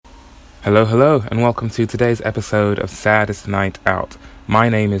Hello, and welcome to today's episode of Saddest Night Out. My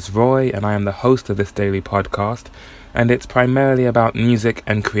name is Roy, and I am the host of this daily podcast, and it's primarily about music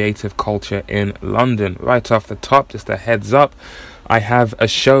and creative culture in London. Right off the top, just a heads up, I have a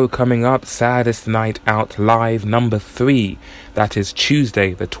show coming up, Saddest Night Out Live number 3. That is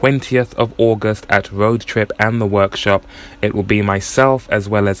Tuesday, the 20th of August at Road Trip and the Workshop. It will be myself as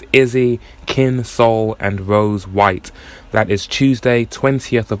well as Izzy, Kin Soul, and Rose White. That is Tuesday,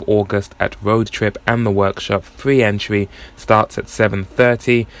 20th of August at Road Trip and the Workshop. Free entry starts at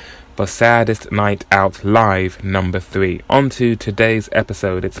 7:30 for Saddest Night Out Live number 3. On to today's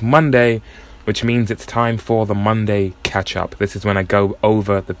episode. It's Monday, which means it's time for the Monday catch-up. This is when I go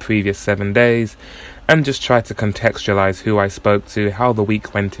over the previous 7 days and just try to contextualize who I spoke to, how the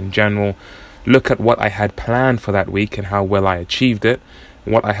week went in general, look at what I had planned for that week and how well I achieved it,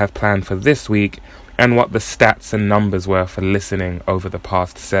 what I have planned for this week, and what the stats and numbers were for listening over the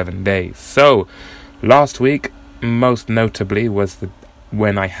past 7 days. So, last week, most notably, was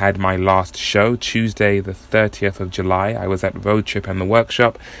when I had my last show, Tuesday the 30th of July. I was at Road Trip and the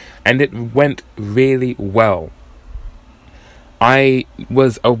Workshop, and it went really well. I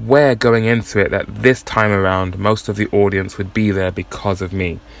was aware going into it that this time around, most of the audience would be there because of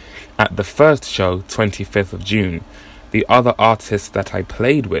me. At the first show, 25th of June, the other artists that I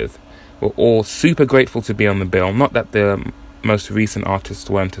played with were all super grateful to be on the bill. Not that the most recent artists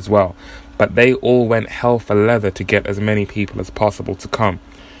weren't as well, but they all went hell for leather to get as many people as possible to come.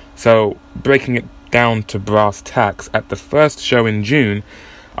 So, breaking it down to brass tacks, at the first show in June,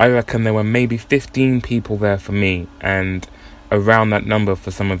 I reckon there were maybe 15 people there for me, and around that number for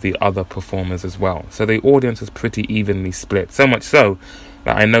some of the other performers as well. So the audience was pretty evenly split, so much so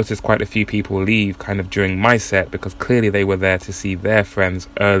that I noticed quite a few people leave kind of during my set because clearly they were there to see their friends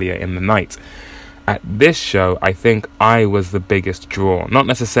earlier in the night. At this show, I think I was the biggest draw. Not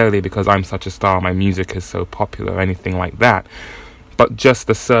necessarily because I'm such a star, my music is so popular or anything like that, but just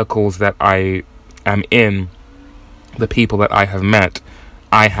the circles that I am in, the people that I have met,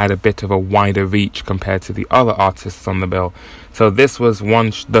 I had a bit of a wider reach compared to the other artists on the bill. So this was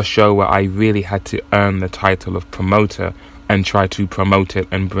the show where I really had to earn the title of promoter and try to promote it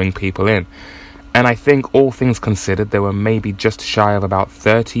and bring people in. And I think, all things considered, there were maybe just shy of about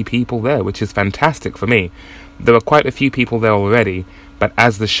 30 people there, which is fantastic for me. There were quite a few people there already, but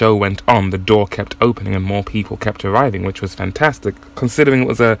as the show went on, the door kept opening and more people kept arriving, which was fantastic, considering it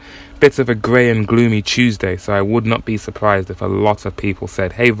was a bit of a grey and gloomy Tuesday, so I would not be surprised if a lot of people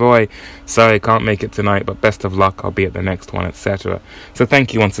said, "Hey Roy, sorry I can't make it tonight, but best of luck, I'll be at the next one," etc. So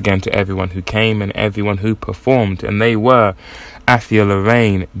thank you once again to everyone who came and everyone who performed, and they were Afia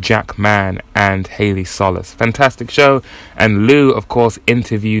Lorraine, Jack Mann, and Hayley Solis. Fantastic show, and Lou, of course,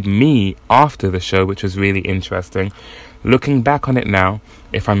 interviewed me after the show, which was really interesting. Looking back on it now,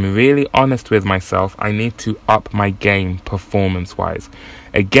 if I'm really honest with myself, I need to up my game performance-wise.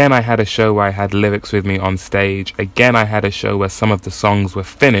 Again, I had a show where I had lyrics with me on stage. Again, I had a show where some of the songs were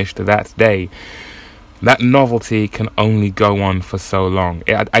finished that day. That novelty can only go on for so long.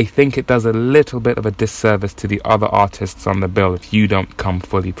 I think it does a little bit of a disservice to the other artists on the bill if you don't come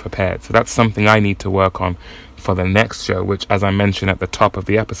fully prepared. So that's something I need to work on for the next show, which, as I mentioned at the top of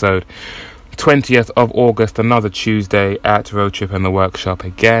the episode, 20th of August, another Tuesday at Road Trip and the Workshop.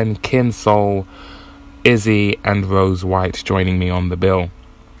 Again, Kin Soul, Izzy, and Rose White joining me on the bill.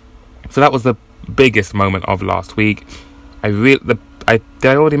 So that was the biggest moment of last week. Did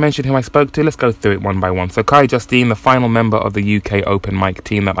I already mention who I spoke to? Let's go through it one by one. So Kai Justine, the final member of the UK open mic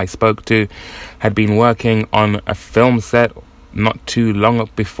team that I spoke to, had been working on a film set not too long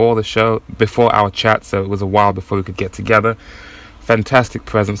before the show, before our chat, so it was a while before we could get together. Fantastic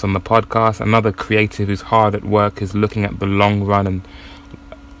presence on the podcast. Another creative who's hard at work, is looking at the long run and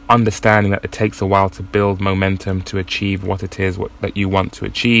understanding that it takes a while to build momentum to achieve what it is that you want to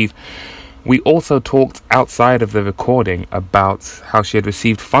achieve. We also talked outside of the recording about how she had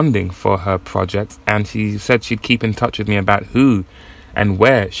received funding for her project, and she said she'd keep in touch with me about who and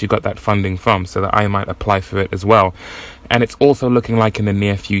where she got that funding from so that I might apply for it as well. And it's also looking like in the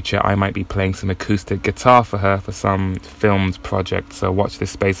near future I might be playing some acoustic guitar for her for some filmed project, so watch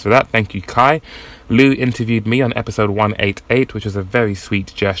this space for that. Thank you, Kai. Lou interviewed me on episode 188, which was a very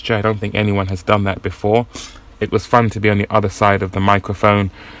sweet gesture. I don't think anyone has done that before. It was fun to be on the other side of the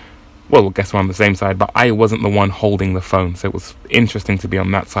microphone. Well, I guess we're on the same side, but I wasn't the one holding the phone, so it was interesting to be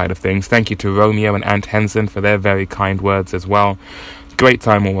on that side of things. Thank you to Romeo and Ant Henson for their very kind words as well. Great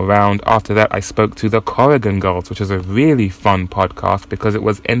time all around. After that, I spoke to the Corrigan Girls, which was a really fun podcast because it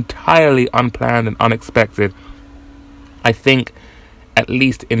was entirely unplanned and unexpected. I think, at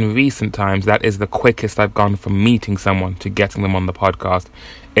least in recent times, that is the quickest I've gone from meeting someone to getting them on the podcast.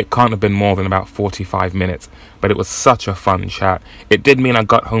 It can't have been more than about 45 minutes, but it was such a fun chat. It did mean I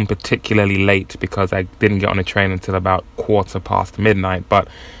got home particularly late because I didn't get on a train until about midnight, but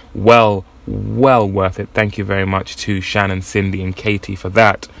well worth it. Thank you very much to Shannon, Cindy and Katie for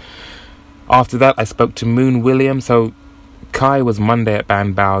that. After that, I spoke to Moon Williams. So Kai was Monday at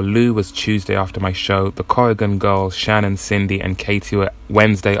Banbao, Lou was Tuesday after my show, the Corrigan girls, Shannon, Cindy and Katie were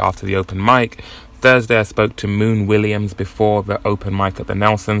Wednesday after the open mic. Thursday I spoke to Moon Williams before the open mic at the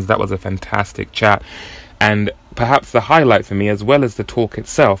Nelsons. That was a fantastic chat, and perhaps the highlight for me, as well as the talk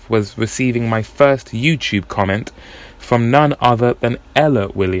itself, was receiving my first YouTube comment from none other than Ella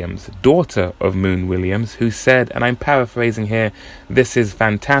Williams, daughter of Moon Williams, who said, and I'm paraphrasing here, "This is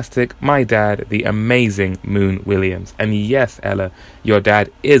fantastic, my dad, the amazing Moon Williams." And yes, Ella, your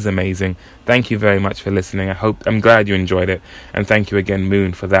dad is amazing. Thank you very much for listening. I'm glad you enjoyed it, and thank you again,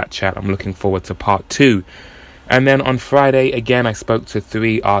 Moon, for that chat. I'm looking forward to part 2. And then on Friday, again, I spoke to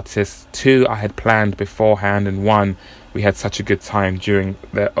 3 artists. 2 I had planned beforehand, and 1 we had such a good time during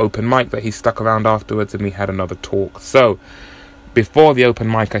the open mic that he stuck around afterwards and we had another talk. So, before the open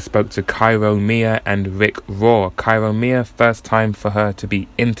mic, I spoke to Cairo Mia and Rick Raw. Cairo Mia, first time for her to be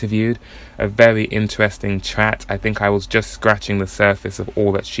interviewed. A very interesting chat. I think I was just scratching the surface of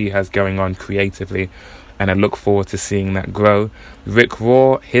all that she has going on creatively, and I look forward to seeing that grow. Rick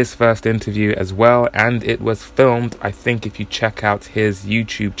Raw, his first interview as well, and it was filmed. I think if you check out his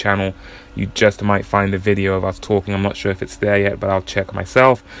YouTube channel, you just might find a video of us talking. I'm not sure if it's there yet, but I'll check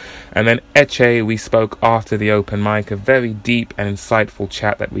myself. And then Eche, we spoke after the open mic, a very deep and insightful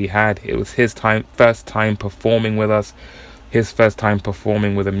chat that we had. It was his first time performing with us, his first time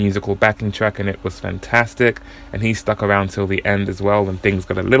performing with a musical backing track, and it was fantastic. And he stuck around till the end as well when things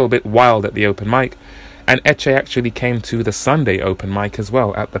got a little bit wild at the open mic. And Eche actually came to the Sunday open mic as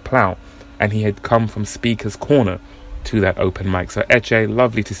well at the Plough, and he had come from Speaker's Corner to that open mic. So Eche,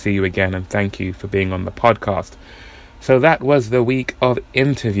 lovely to see you again, and thank you for being on the podcast. So that was the week of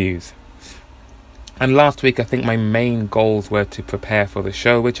interviews. And last week I think my main goals were to prepare for the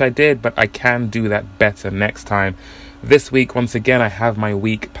show, which I did, but I can do that better next time. This week, once again, I have my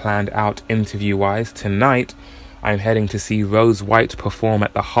week planned out interview wise. Tonight I'm heading to see Rose White perform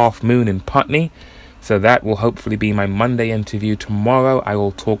at the Half Moon in Putney. So that will hopefully be my Monday interview. Tomorrow I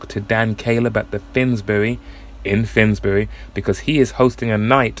will talk to Dan Caleb at the Finsbury in Finsbury, because he is hosting a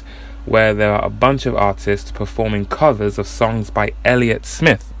night where there are a bunch of artists performing covers of songs by Elliott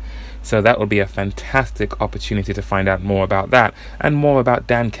Smith. So that will be a fantastic opportunity to find out more about that and more about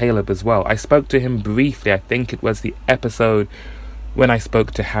Dan Caleb as well. I spoke to him briefly. I think it was the episode when I spoke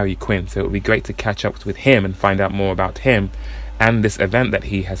to Harry Quinn. So it would be great to catch up with him and find out more about him and this event that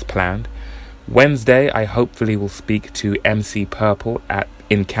he has planned. Wednesday, I hopefully will speak to MC Purple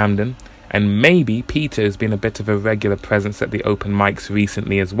in Camden. And maybe Peter has been a bit of a regular presence at the open mics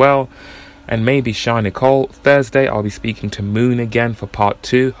recently as well. And maybe Shah Nicole. Thursday, I'll be speaking to Moon again for part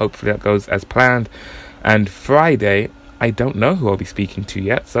 2. Hopefully that goes as planned. And Friday, I don't know who I'll be speaking to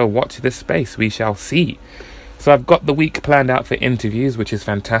yet. So watch this space. We shall see. So I've got the week planned out for interviews, which is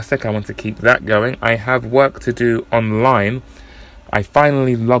fantastic. I want to keep that going. I have work to do online. I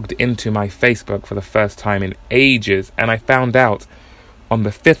finally logged into my Facebook for the first time in ages. And I found out on the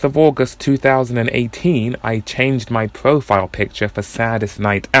 5th of August 2018, I changed my profile picture for Saddest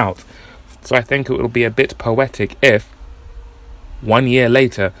Night Out. So I think it will be a bit poetic if 1 year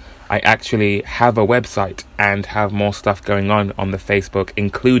later I actually have a website and have more stuff going on the Facebook,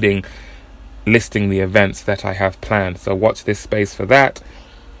 including listing the events that I have planned. So watch this space for that.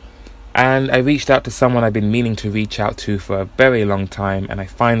 And I reached out to someone I've been meaning to reach out to for a very long time, and I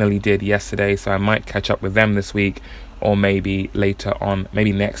finally did yesterday, so I might catch up with them this week, or maybe later on,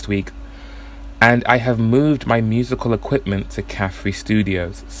 maybe next week. And I have moved my musical equipment to Caffrey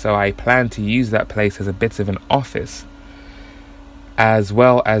Studios, so I plan to use that place as a bit of an office, as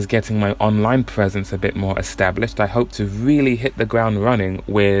well as getting my online presence a bit more established. I hope to really hit the ground running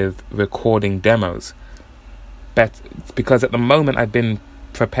with recording demos. But because at the moment I've been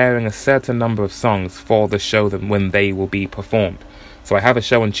preparing a certain number of songs for the show when they will be performed. So I have a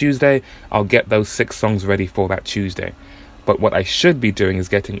show on Tuesday, I'll get those 6 songs ready for that Tuesday. But what I should be doing is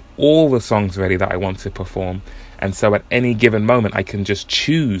getting all the songs ready that I want to perform. And so at any given moment, I can just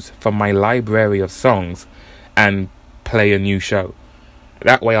choose from my library of songs and play a new show.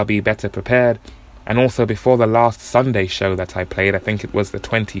 That way I'll be better prepared. And also before the last Sunday show that I played, I think it was the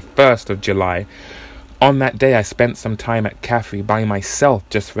 21st of July, on that day I spent some time at Caffrey by myself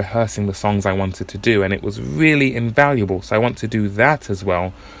just rehearsing the songs I wanted to do, and it was really invaluable. So I want to do that as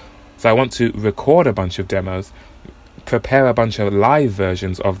well. So I want to record a bunch of demos, prepare a bunch of live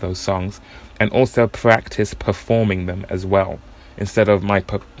versions of those songs, and also practice performing them as well. instead of my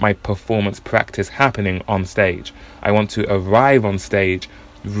performance practice happening on stage. I want to arrive on stage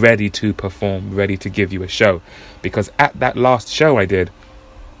ready to perform, ready to give you a show. Because at that last show I did,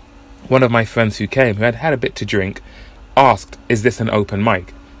 one of my friends who came, who had had a bit to drink, asked, is this an open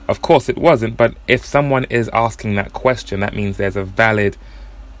mic? Of course it wasn't, but if someone is asking that question, that means there's a valid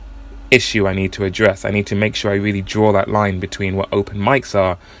issue I need to address. I need to make sure I really draw that line between what open mics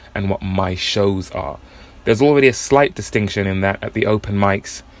are and what my shows are. There's already a slight distinction in that at the open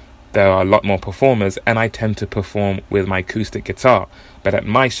mics there are a lot more performers, and I tend to perform with my acoustic guitar. But at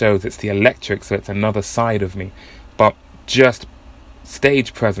my shows it's the electric, so it's another side of me. But just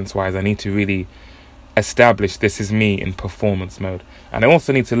stage presence wise, I need to really establish this is me in performance mode. And I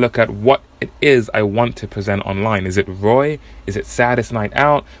also need to look at what it is I want to present online. Is it Roy? Is it Saddest Night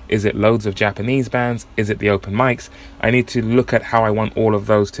Out? Is it loads of Japanese bands? Is it the open mics? I need to look at how I want all of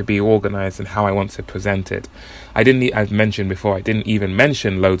those to be organized and how I want to present it. I've mentioned before, I didn't even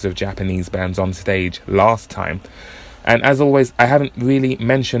mention loads of Japanese bands on stage last time. And as always, I haven't really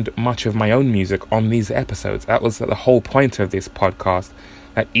mentioned much of my own music on these episodes. That was the whole point of this podcast,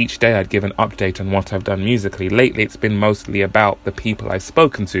 that each day I'd give an update on what I've done musically. Lately it's been mostly about the people I've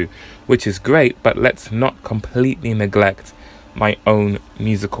spoken to, which is great, but let's not completely neglect my own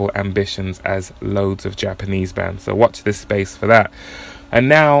musical ambitions as loads of Japanese bands. So watch this space for that. And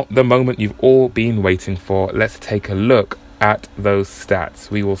now, the moment you've all been waiting for, let's take a look at those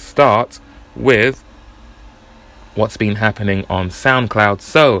stats. We will start with what's been happening on SoundCloud.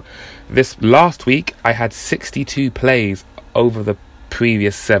 So this last week I had 62 plays over the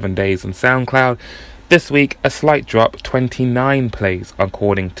previous 7 days on SoundCloud. This week a slight drop, 29 plays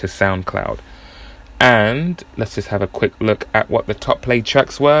according to SoundCloud. And let's just have a quick look at what the top played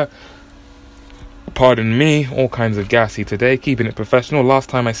tracks were. Pardon me, all kinds of gassy today, keeping it professional. Last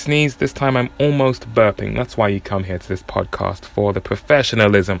time I sneezed, this time I'm almost burping. That's why you come here to this podcast, for the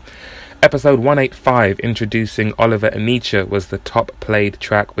professionalism. Episode 185, introducing Oliver Anicha, was the top played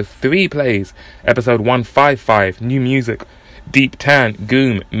track with 3 plays. Episode 155, new music, Deep Tan,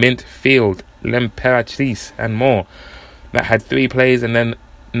 Goom, Mint Field, L'Imperatrice, and more. That had 3 plays, and then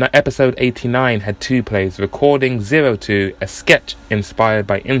episode 89 had 2 plays. Recording 02, a sketch inspired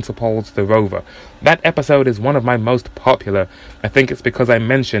by Interpol's The Rover. That episode is one of my most popular. I think it's because I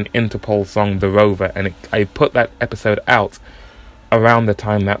mentioned Interpol's song The Rover, and I put that episode out around the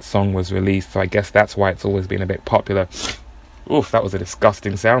time that song was released, so I guess that's why it's always been a bit popular. Oof, that was a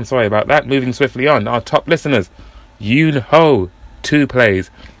disgusting sound. Sorry about that. Moving swiftly on. Our top listeners, Yoon Ho, 2 plays.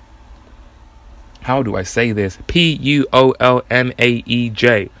 How do I say this? Puolnaej.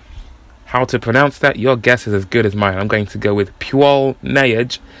 How to pronounce that? Your guess is as good as mine. I'm going to go with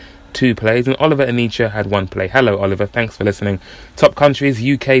Puolnaej, 2 plays. And Oliver Anicha had 1 play. Hello, Oliver. Thanks for listening. Top countries,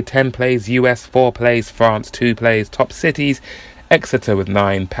 UK 10 plays, US 4 plays, France 2 plays. Top cities, Exeter with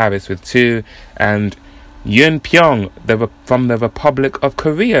 9, Paris with 2, and Yeonpyeong from the Republic of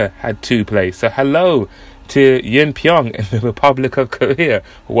Korea had 2 plays. So hello to Yeonpyeong in the Republic of Korea.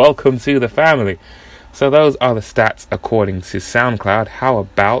 Welcome to the family. So those are the stats according to SoundCloud. How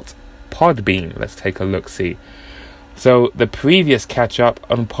about Podbean? Let's take a look-see. So the previous catch-up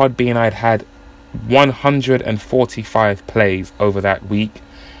on Podbean, I'd had 145 plays over that week.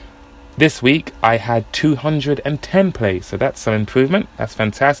 This week I had 210 plays, so that's some improvement. That's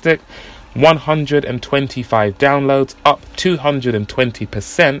fantastic. 125 downloads, up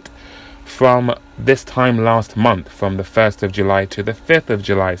 220% from this time last month, from the 1st of July to the 5th of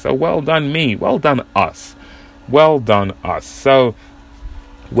July. So well done me, well done us. Well done us. So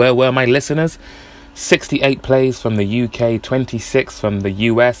where were my listeners? 68 plays from the UK, 26 from the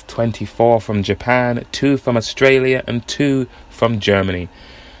US, 24 from Japan, 2 from Australia, and 2 from Germany.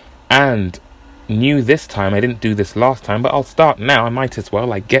 And new this time, I didn't do this last time, but I'll start now. I might as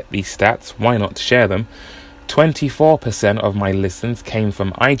well. I get these stats, why not share them? 24% of my listens came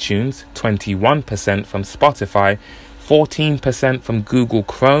from iTunes, 21% from Spotify, 14% from Google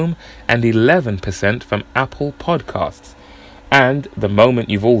Chrome, and 11% from Apple Podcasts. And the moment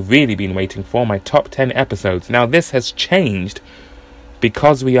you've all really been waiting for, my top 10 episodes. Now this has changed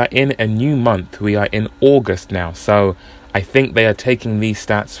because we are in a new month. We are in August now, so I think they are taking these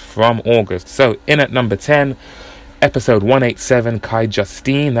stats from August. So in at number 10, episode 187, Kai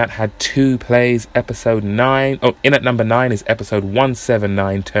Justine, that had 2 plays. In at number 9 is episode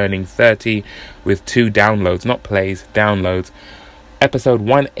 179, Turning 30, with 2 downloads, not plays, downloads. Episode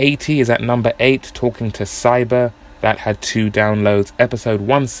 180 is at number 8, Talking to Cyber, that had 2 downloads. Episode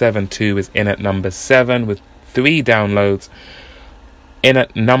 172 is in at number 7 with 3 downloads. In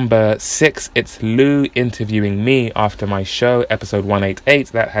at number 6, it's Lou interviewing me after my show, episode 188.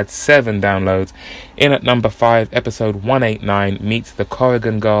 That had 7 downloads. In at number 5, episode 189, Meet the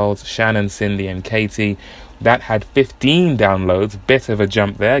Corrigan Girls, Shannon, Cindy, and Katie. That had 15 downloads. Bit of a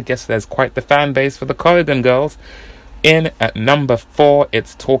jump there. Guess there's quite the fan base for the Corrigan Girls. In at number 4,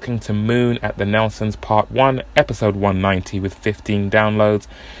 it's Talking to Moon at the Nelsons Part 1, episode 190 with 15 downloads.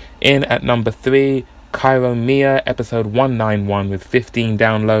 In at number 3, Cairo Mia, episode 191 with 15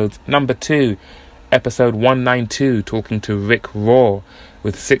 downloads. Number 2, episode 192, Talking to Rick Raw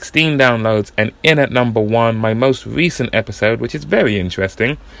with 16 downloads. And in at number 1, my most recent episode, which is very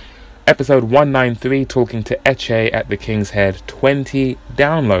interesting, episode 193, Talking to Eche at the King's Head, 20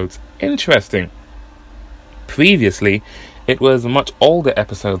 downloads. Interesting. Previously, it was much older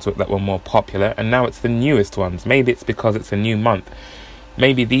episodes that were more popular, and now it's the newest ones. Maybe it's because it's a new month.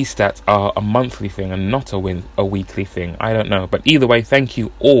 Maybe these stats are a monthly thing and not a weekly thing. I don't know. But either way, thank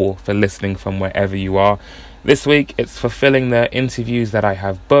you all for listening from wherever you are. This week, it's fulfilling the interviews that I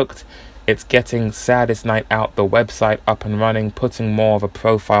have booked. It's getting Saddest Night Out, the website, up and running, putting more of a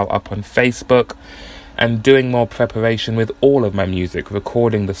profile up on Facebook, and doing more preparation with all of my music,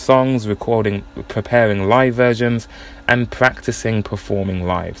 recording the songs, preparing live versions, and practicing performing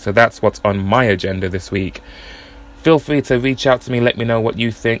live. So that's what's on my agenda this week. Feel free to reach out to me, let me know what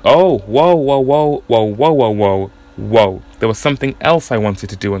you think. Oh, whoa. There was something else I wanted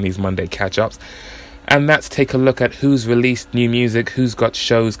to do on these Monday catch-ups, and that's take a look at who's released new music, who's got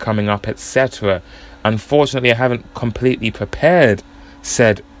shows coming up, etc. Unfortunately, I haven't completely prepared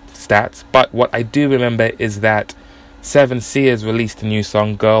said stats, but what I do remember is that 7C has released a new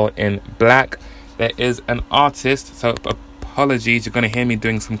song, Girl in Black. There is an artist, so apologies, you're going to hear me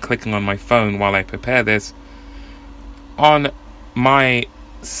doing some clicking on my phone while I prepare this. On my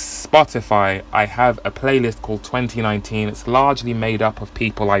Spotify, I have a playlist called 2019. It's largely made up of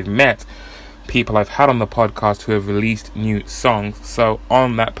people I've met, people I've had on the podcast who have released new songs. So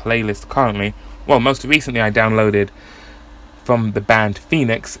on that playlist currently, most recently I downloaded from the band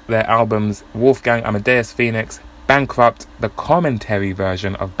Phoenix their albums Wolfgang Amadeus Phoenix, Bankrupt, the commentary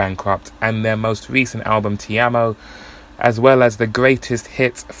version of Bankrupt, and their most recent album Ti Amo, as well as the greatest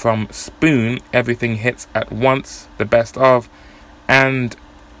hits from Spoon, Everything Hits at Once, the best of, and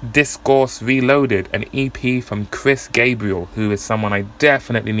Discourse Reloaded, an EP from Chris Gabriel, who is someone I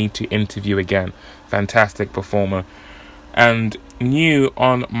definitely need to interview again. Fantastic performer. And new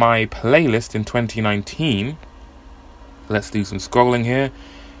on my playlist in 2019, let's do some scrolling here.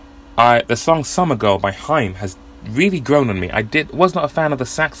 The song Summer Girl by Haim has really grown on me. Was not a fan of the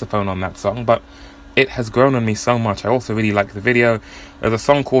saxophone on that song, but it has grown on me so much. I also really like the video. There's a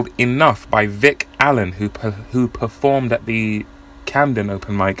song called Enough by Vic Allen, who performed at the Camden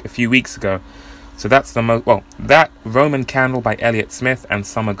open mic a few weeks ago. So that's that, Roman Candle by Elliott Smith, and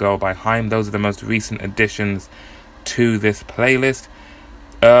Summer Girl by Haim. Those are the most recent additions to this playlist.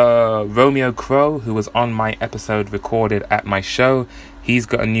 Romeo Crow, who was on my episode recorded at my show, he's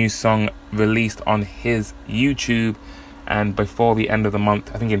got a new song released on his YouTube, and before the end of the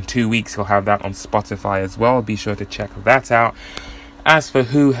month, I think in 2 weeks, he'll have that on Spotify as well. Be sure to check that out. As for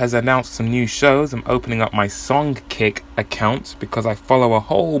who has announced some new shows, I'm opening up my Songkick account because I follow a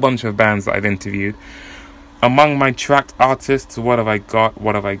whole bunch of bands that I've interviewed. Among my tracked artists, what have I got?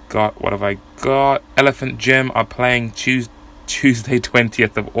 Elephant Gym are playing Tuesday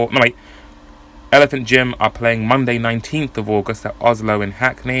 20th of August. Elephant Gym are playing Monday 19th of August at Oslo in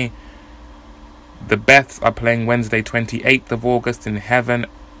Hackney. The Beths are playing Wednesday 28th of August in Heaven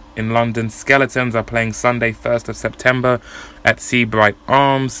in London. Skeletons are playing Sunday 1st of September at Seabright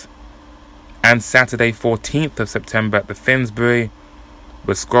Arms, and Saturday 14th of September at the Finsbury.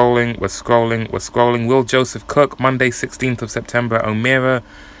 We're scrolling. Will Joseph Cook Monday 16th of September at O'Meara.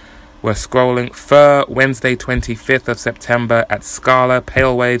 We're scrolling. Fur Wednesday 25th of September at Scala.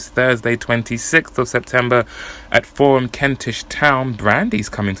 Pale Waves Thursday 26th of September at Forum Kentish Town. Brandy's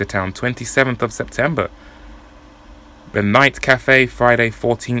coming to town 27th of September. The Night Cafe Friday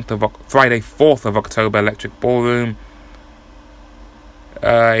 4th of October, Electric Ballroom.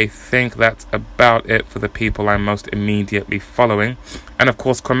 I think that's about it for the people I'm most immediately following. And of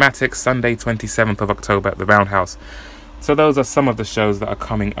course, Chromatic Sunday 27th of October at the Roundhouse. So those are some of the shows that are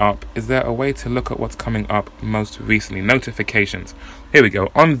coming up. Is there a way to look at what's coming up most recently? Notifications. Here we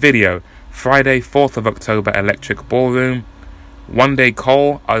go. On video, Friday 4th of October, Electric Ballroom. One Day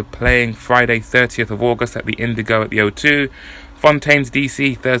Cole are playing Friday 30th of August at the Indigo at the O2. Fontaines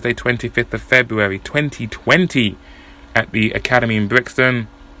DC, Thursday 25th of February 2020 at the Academy in Brixton.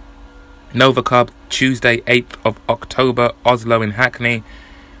 Nova Club, Tuesday 8th of October, Oslo in Hackney.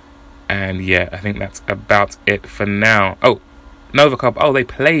 And yeah, I think that's about it for now. Oh, Nova Club, oh, they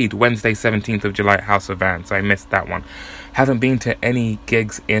played Wednesday 17th of July at House of Van, so I missed that one. Haven't been to any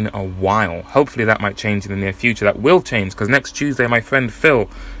gigs in a while. Hopefully that might change in the near future. That will change, because next Tuesday my friend Phil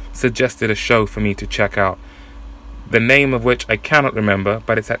suggested a show for me to check out, the name of which I cannot remember,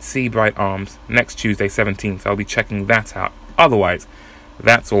 but it's at Seabright Arms next Tuesday 17th. I'll be checking that out. Otherwise,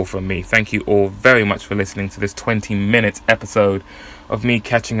 that's all from me. Thank you all very much for listening to this 20-minute episode of me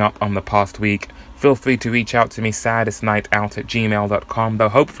catching up on the past week. Feel free to reach out to me, saddestnightout@gmail.com, though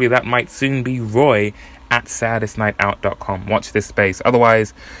hopefully that might soon be roy@saddestnightout.com. Watch this space.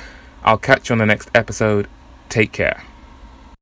 Otherwise, I'll catch you on the next episode. Take care.